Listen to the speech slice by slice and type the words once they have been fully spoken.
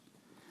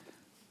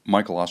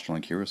Michael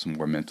Ostrolenk here with some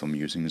more mental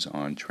musings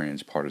on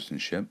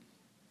transpartisanship.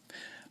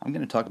 I'm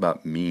going to talk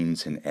about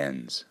means and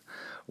ends.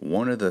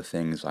 One of the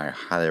things I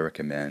highly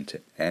recommend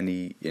to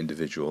any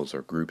individuals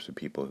or groups of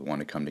people who want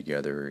to come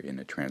together in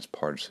a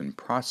transpartisan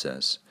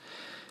process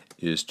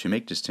is to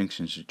make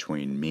distinctions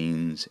between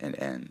means and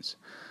ends,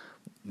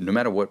 no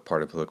matter what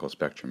part of the political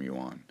spectrum you're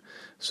on.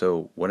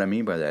 So what I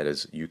mean by that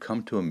is you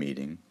come to a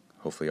meeting,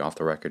 hopefully off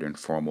the record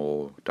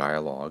informal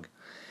dialogue,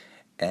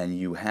 and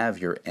you have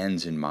your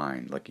ends in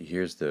mind. Like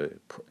here's the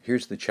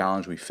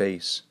challenge we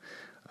face.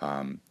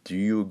 Do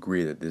you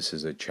agree that this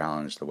is a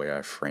challenge the way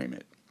I frame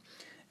it?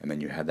 And then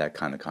you have that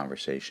kind of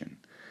conversation.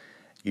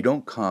 You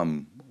don't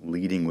come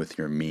leading with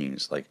your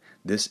means. Like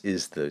this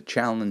is the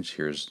challenge.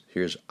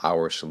 Here's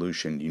our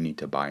solution. You need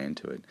to buy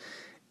into it.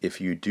 If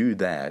you do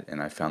that,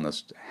 and I found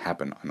this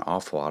happen an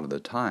awful lot of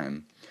the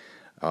time,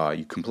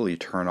 you completely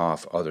turn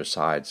off other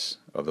sides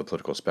of the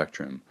political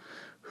spectrum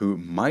who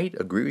might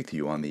agree with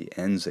you on the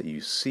ends that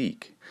you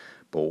seek,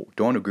 but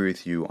don't agree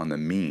with you on the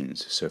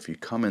means. So if you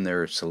come in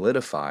there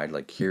solidified,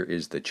 like here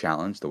is the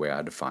challenge, the way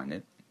I define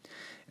it,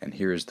 and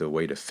here is the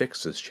way to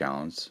fix this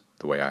challenge,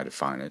 the way I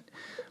define it,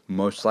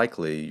 most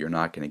likely you're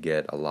not going to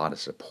get a lot of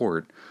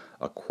support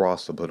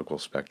across the political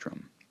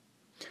spectrum.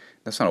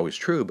 That's not always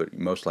true, but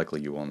most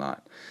likely you will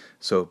not.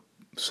 So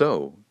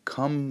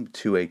come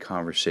to a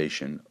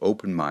conversation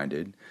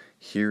open-minded.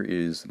 Here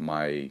is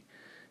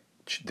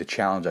the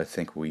challenge I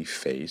think we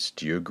face.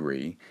 Do you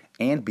agree?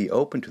 And be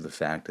open to the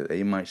fact that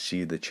they might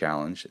see the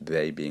challenge,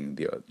 they being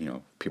the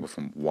people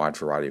from a wide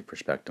variety of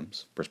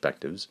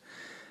perspectives,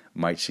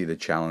 might see the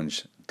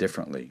challenge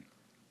differently.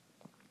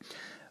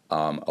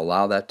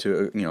 Allow that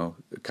to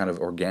kind of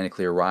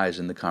organically arise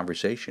in the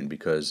conversation,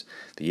 because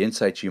the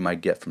insights you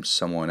might get from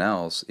someone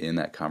else in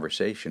that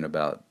conversation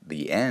about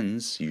the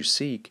ends you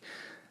seek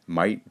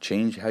might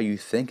change how you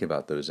think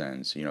about those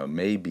ends.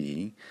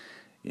 Maybe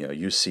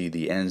you see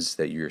the ends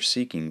that you're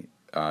seeking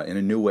in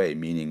a new way,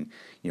 meaning,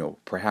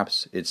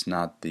 perhaps it's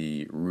not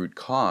the root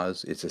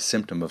cause, it's a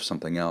symptom of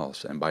something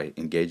else. And by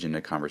engaging in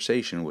a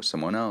conversation with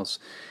someone else,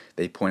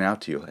 they point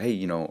out to you,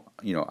 hey,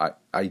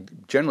 I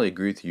generally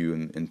agree with you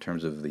in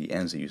terms of the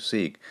ends that you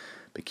seek,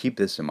 but keep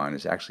this in mind.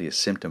 It's actually a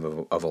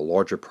symptom of a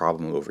larger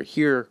problem over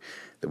here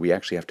that we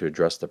actually have to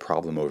address the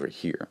problem over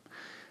here.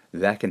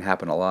 That can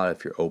happen a lot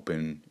if you're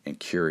open and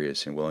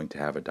curious and willing to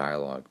have a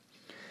dialogue.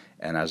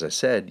 And as I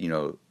said,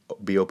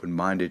 be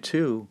open-minded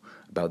too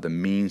about the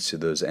means to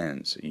those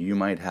ends. You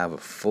might have a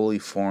fully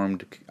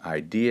formed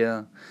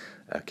idea,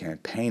 a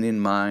campaign in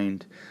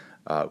mind.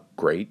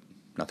 Great,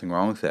 nothing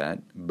wrong with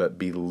that. But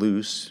be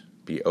loose,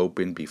 be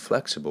open, be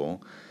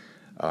flexible,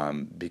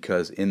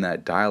 because in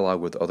that dialogue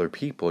with other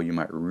people, you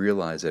might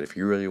realize that if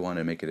you really want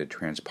to make it a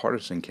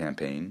transpartisan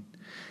campaign,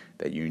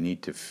 that you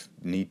need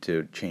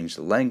to change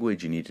the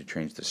language, you need to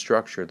change the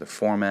structure, the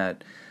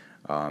format.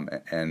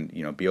 And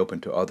be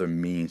open to other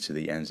means to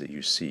the ends that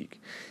you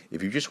seek.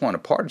 If you just want a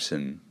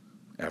partisan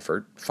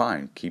effort,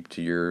 fine. Keep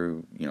to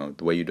your,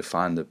 the way you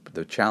define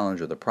the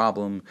challenge or the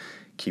problem.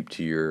 Keep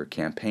to your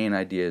campaign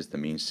ideas, the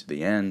means to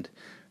the end,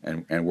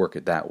 and work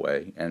it that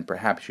way. And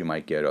perhaps you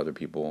might get other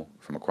people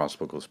from across the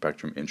political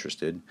spectrum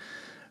interested.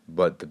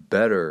 But the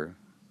better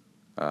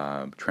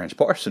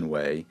transpartisan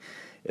way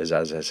is,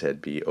 as I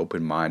said, be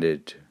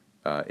open-minded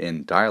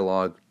in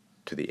dialogue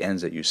to the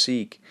ends that you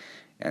seek.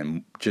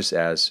 And just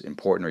as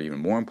important, or even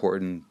more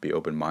important, be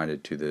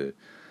open-minded to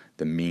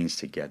the means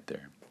to get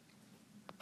there.